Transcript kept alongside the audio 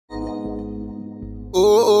K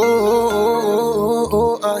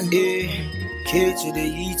to the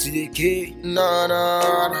E to the K,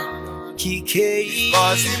 nah. KK.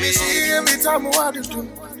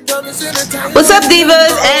 What's up,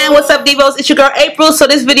 divas, and what's up, divos? It's your girl April. So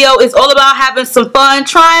this video is all about having some fun,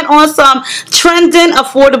 trying on some trending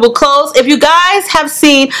affordable clothes. If you guys have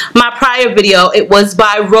seen my prior video, it was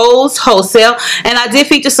by RoseWholesale, and I did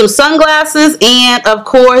feature some sunglasses and of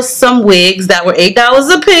course some wigs that were $8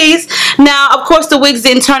 a piece. Now of course the wigs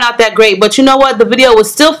didn't turn out that great, but you know what, the video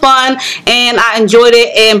was still fun and I enjoyed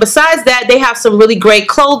it. And besides that, they have some really great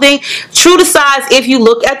clothing, true to size if you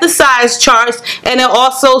look at the size charts. And then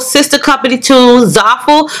also sister company to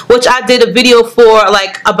Zaful, which I did a video for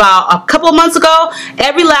like about a couple of months ago.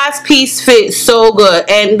 Every last piece fits so good,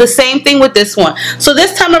 and the same thing with this one. So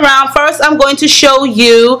this time around, first I'm going to show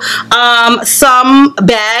you some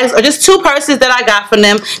bags, or just two purses that I got from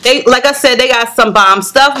them. They, like I said, they got some bomb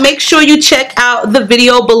stuff. Make sure you check out the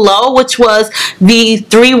video below, which was the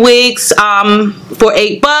 3 wigs for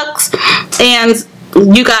 $8, and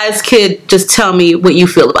you guys could just tell me what you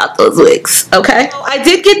feel about those wigs, okay? So I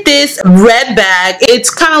did get this red bag. It's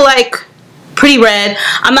kind of like pretty red.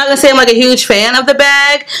 I'm not gonna say I'm like a huge fan of the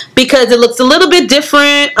bag because it looks a little bit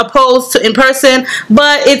different opposed to in person,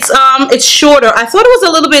 but it's shorter. I thought it was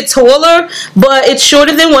a little bit taller, but it's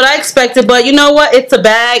shorter than what I expected. But you know what, it's a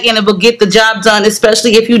bag and it will get the job done,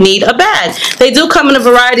 especially if you need a bag. They do come in a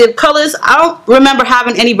variety of colors. I don't remember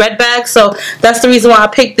having any red bags, so that's the reason why I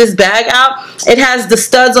picked this bag out. It has the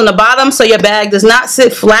studs on the bottom so your bag does not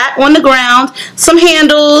sit flat on the ground, some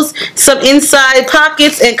handles, some inside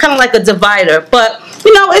pockets, and kind of like a divider. But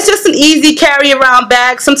you know, it's just an easy carry around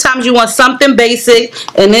bag. Sometimes you want something basic,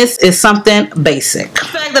 and this is something basic. The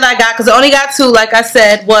bag that I got, because I only got 2, like I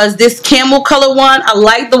said, was this camel color one. I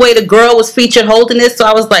like the way the girl was featured holding it, so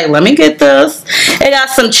I was like, let me get this. It got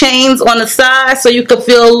some chains on the side so you could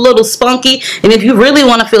feel a little spunky, and if you really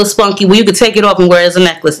want to feel spunky, well, you could take it off and wear it as a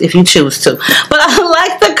necklace if you choose to. But I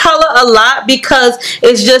like the color a lot because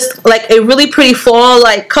it's just like a really pretty fall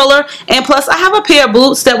like color, and plus I have a pair of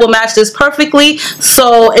boots that will match this perfectly.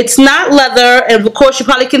 So it's not leather, and of course you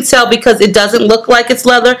probably can tell because it doesn't look like it's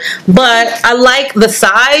leather, but I like the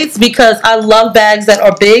size because I love bags that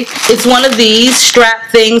are big. It's one of these strap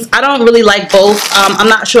things. I don't really like both. I'm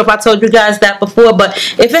not sure if I told you guys that before, but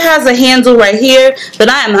if it has a handle right here, then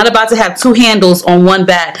I am not about to have 2 handles on one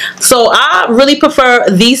bag. So I really prefer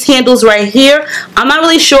these handles right here. I'm not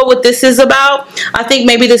really sure what this is about. I think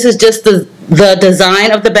maybe this is just the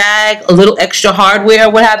design of the bag, a little extra hardware,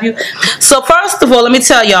 what have you. So first of all, let me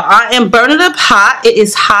tell y'all, I am burning up hot. It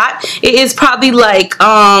is hot. It is probably like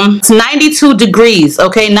 92 degrees,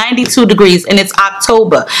 okay, 92 degrees, and it's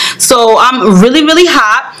October. So I'm really, really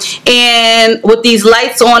hot, and with these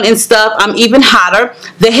lights on and stuff, I'm even hotter.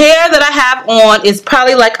 The hair that I have on is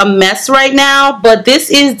probably like a mess right now, but this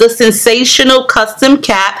is the Sensational Custom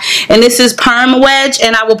Cap, and this is perm wedge,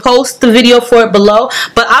 and I will post the video for it below.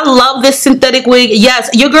 But I love this synthetic wig. Yes,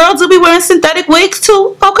 your girls will be wearing synthetic wigs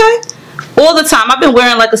too, okay? All the time. I've been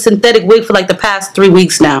wearing like a synthetic wig for like the past 3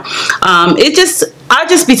 weeks now. I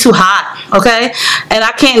just be too hot, okay? And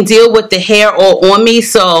I can't deal with the hair all on me,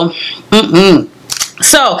 so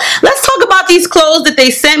So let's talk about these clothes that they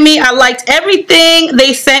sent me. I liked everything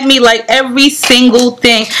they sent me, like every single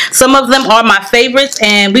thing. Some of them are my favorites,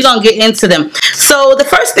 and we're gonna get into them. So the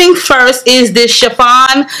first thing first is this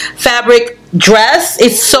chiffon fabric dress.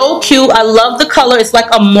 It's so cute. I love the color. It's like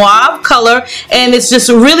a mauve color, and it's just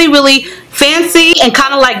really, really fancy and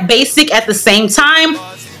kind of like basic at the same time.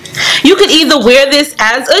 You could either wear this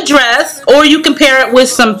as a dress, or you can pair it with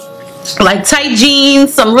some like tight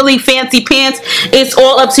jeans, some really fancy pants. It's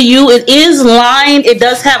all up to you. It is lined. It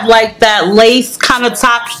does have like that lace kind of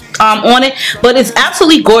top on it, but it's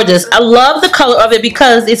absolutely gorgeous. I love the color of it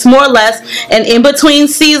because it's more or less an in-between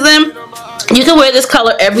season. You can wear this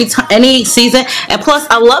color any season, and plus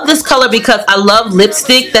I love this color because I love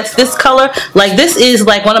lipstick that's this color. Like this is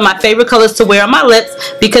like one of my favorite colors to wear on my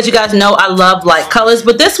lips because you guys know I love light colors,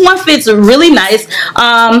 but this one fits really nice.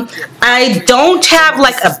 I don't have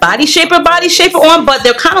like a body shaper on, but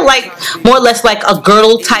they're kind of like more or less like a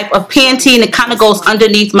girdle type of panty, and it kind of goes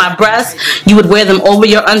underneath my breast. You would wear them over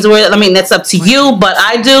your underwear. I mean, that's up to you, but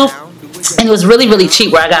I do. And it was really, really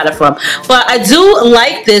cheap where I got it from. But I do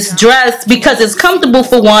like this dress because it's comfortable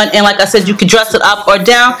for one, and like I said, you can dress it up or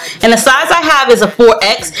down. And the size I have is a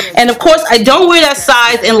 4X, and of course I don't wear that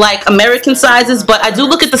size in like American sizes, but I do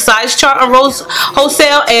look at the size chart on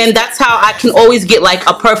RoseWholesale, and that's how I can always get like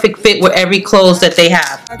a perfect fit with every clothes that they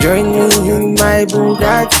have. Join me in my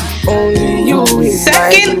Bugatti. Only you is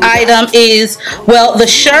Second item is, well, the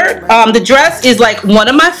shirt. The dress is like one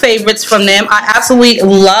of my favorites from them. I absolutely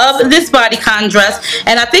love this bodycon dress,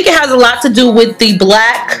 and I think it has a lot to do with the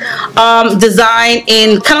black design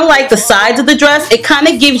in kind of like the sides of the dress. It kind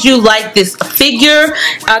of gives you like this figure,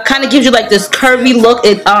 kind of gives you like this curvy look.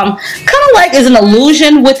 It kind of like is an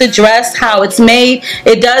illusion with the dress, how it's made.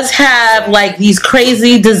 It does have like these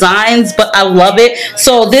crazy designs, but I love it.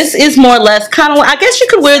 So this is more or less kind of, I guess you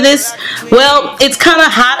could wear this. Well, it's kind of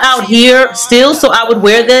hot out here still, so I would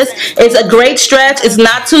wear this. It's a great stretch. It's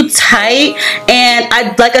not too tight, and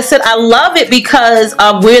like I said, I love it because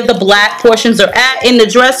of where the black portions are at in the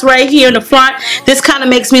dress right here in the front. This kind of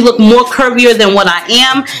makes me look more curvier than what I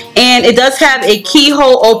am, and it does have a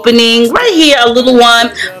keyhole opening right here, a little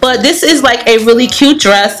one, but this is like a really cute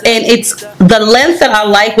dress, and it's the length that I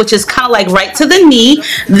like, which is kind of like right to the knee.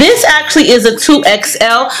 This actually is a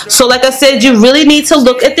 2XL, so like I said, you really need to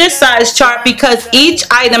look at their size chart because each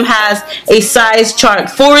item has a size chart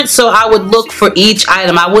for it. So I would look for each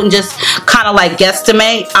item. I wouldn't just kind of like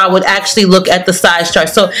guesstimate. I would actually look at the size chart.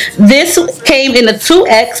 So this came in a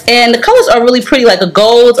 2X, and the colors are really pretty, like a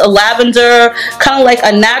gold, a lavender, kind of like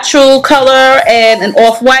a natural color, and an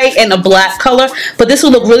off-white and a black color. But this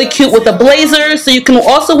will look really cute with a blazer, so you can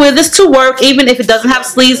also wear this to work even if it doesn't have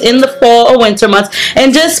sleeves in the fall or winter months,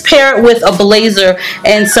 and just pair it with a blazer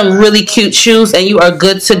and some really cute shoes, and you are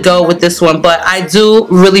good to go with this one. But I do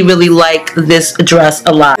really like this dress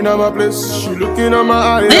a lot.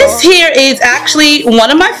 This here is actually one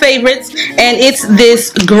of my favorites, and it's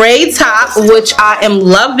this gray top, which I am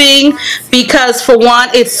loving because for one,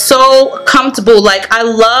 it's so comfortable. Like, I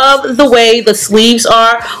love the way the sleeves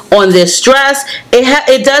are on this dress.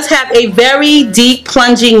 It does have a very deep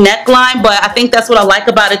plunging neckline, but I think that's what I like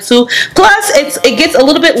about it too. Plus it gets a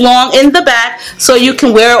little bit long in the back, so you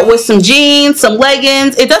can wear it with some jeans, some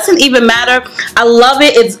leggings. It doesn't even matter. I love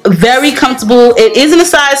it. It's very comfortable. It is in a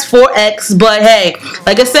size 4X, but hey,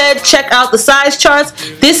 like I said, check out the size charts.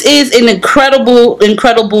 This is an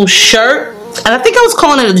incredible shirt. And I think I was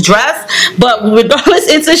calling it a dress, but regardless,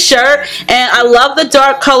 it's a shirt, and I love the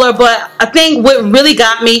dark color. But I think what really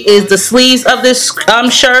got me is the sleeves of this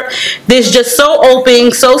shirt. This just so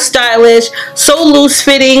open, so stylish, so loose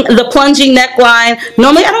fitting, the plunging neckline.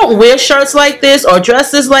 Normally I don't wear shirts like this or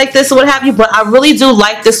dresses like this or what have you, but I really do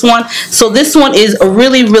like this one. So this one is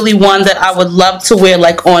really one that I would love to wear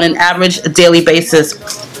like on an average daily basis.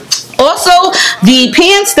 Also, the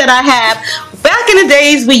pants that I have, back in the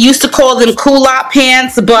days, we used to call them culotte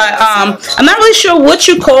pants, but I'm not really sure what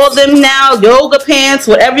you call them now, yoga pants,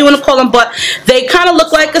 whatever you want to call them, but they kind of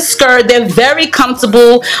look like a skirt. They're very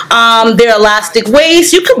comfortable. They're elastic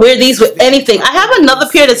waist. You can wear these with anything. I have another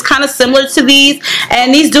pair that's kind of similar to these,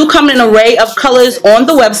 and these do come in an array of colors on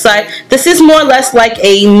the website. This is more or less like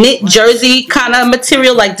a knit jersey kind of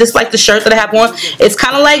material, like just like the shirt that I have on. It's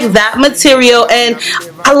kind of like that material, and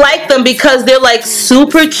I like them because they're like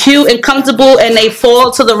super cute and comfortable, and they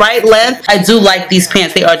fall to the right length. I do like these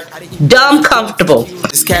pants. They are dumb comfortable.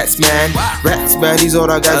 This cats, man, rats, man. These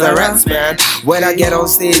older guys are rats, man. When I get on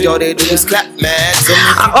stage, all they do is clap, man.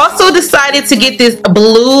 I also decided to get this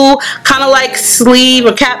blue kind of like sleeve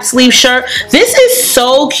or cap sleeve shirt. This is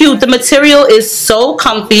so cute. The material is so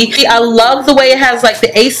comfy. I love the way it has like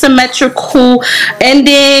the asymmetrical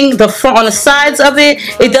ending, the front on the sides of it.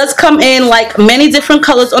 It does come in like many different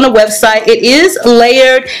colors on the website. It is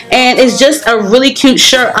layered, and it's just a really cute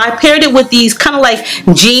shirt. I paired it with these kind of like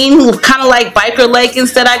jean, kind of like biker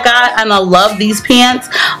leggings that I got, and I love these pants.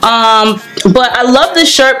 But I love this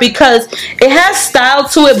shirt because it has style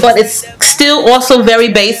to it, but it's still also very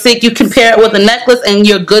basic. You can pair it with a necklace and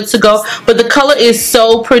you're good to go. But the color is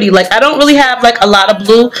so pretty. Like, I don't really have like a lot of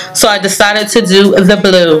blue, so I decided to do the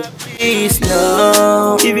blue.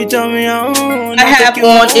 I have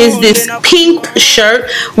on is this pink shirt,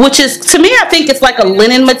 which is, to me, I think it's like a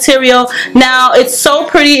linen material. Now, it's so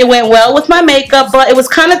pretty. It went well with my makeup, but it was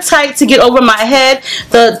kind of tight to get over my head.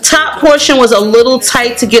 The top portion was a little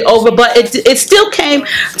tight to get over, but it still came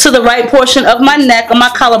to the right portion of my neck, on my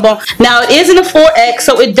collarbone. Now, it is in a 4X,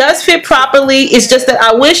 so it does fit properly. It's just that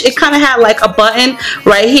I wish it kind of had like a button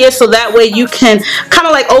right here, so that way you can kind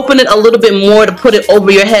of like open it a little bit more to put it over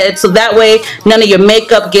your head, so that way none of your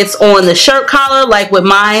makeup gets on the shirt collar like with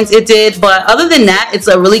mine it did. But other than that, it's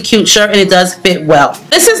a really cute shirt, and it does fit well.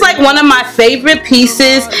 This is like one of my favorite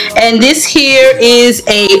pieces, and this here is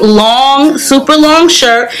a long, super long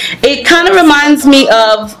shirt. It kind of reminds me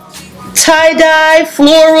of tie-dye,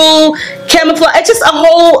 floral, camouflage. It's just a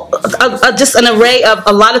whole, just an array of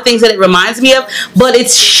a lot of things that it reminds me of. But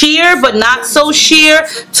it's sheer, but not so sheer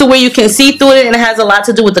to where you can see through it, and it has a lot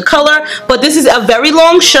to do with the color. But this is a very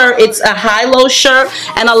long shirt. It's a high-low shirt,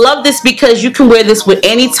 and I love this because you can wear this with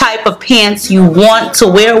any type of pants you want to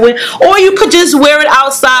wear with, or you could just wear it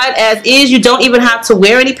outside as is. You don't even have to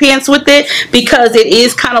wear any pants with it because it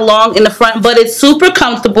is kind of long in the front, but it's super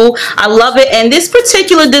comfortable. I love it. And this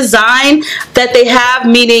particular design that they have,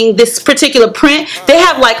 meaning this particular print, they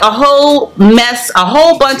have like a whole mess, a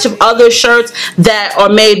whole bunch of other shirts that are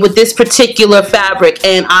made with this particular fabric,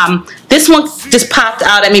 and this one just popped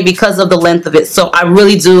out at me because of the length of it. So I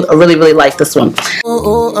really really like this one. So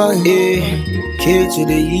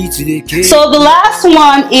the last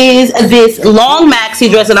one is this long maxi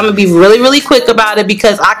dress, and I'm gonna be really quick about it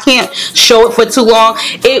because I can't show it for too long.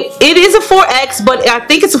 It is a 4X, but I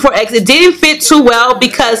think it's a 4X. It didn't fit too well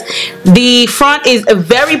because the front is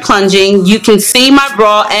very plunging. You can see my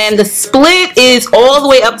bra, and the split is all the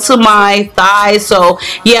way up to my thighs. So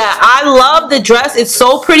yeah, I love the dress. It's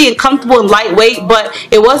so pretty and comfortable and lightweight, but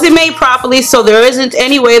it wasn't made properly, so there isn't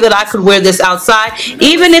any way that I could wear this outside.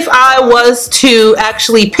 Even if I was to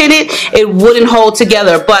actually pin it, it wouldn't hold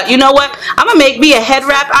together. But you know what? I'm gonna make me a head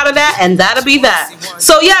wrap out of that, and that'll be that.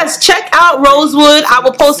 So yes, check out Rosewood. I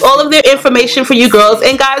will post all of their information for you girls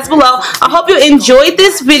and guys below. I hope you enjoyed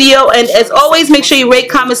this video, and as always, make sure you rate,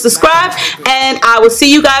 comment, subscribe, and I will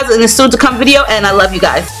see you guys in the soon to come video, and I love you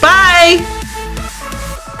guys. Bye.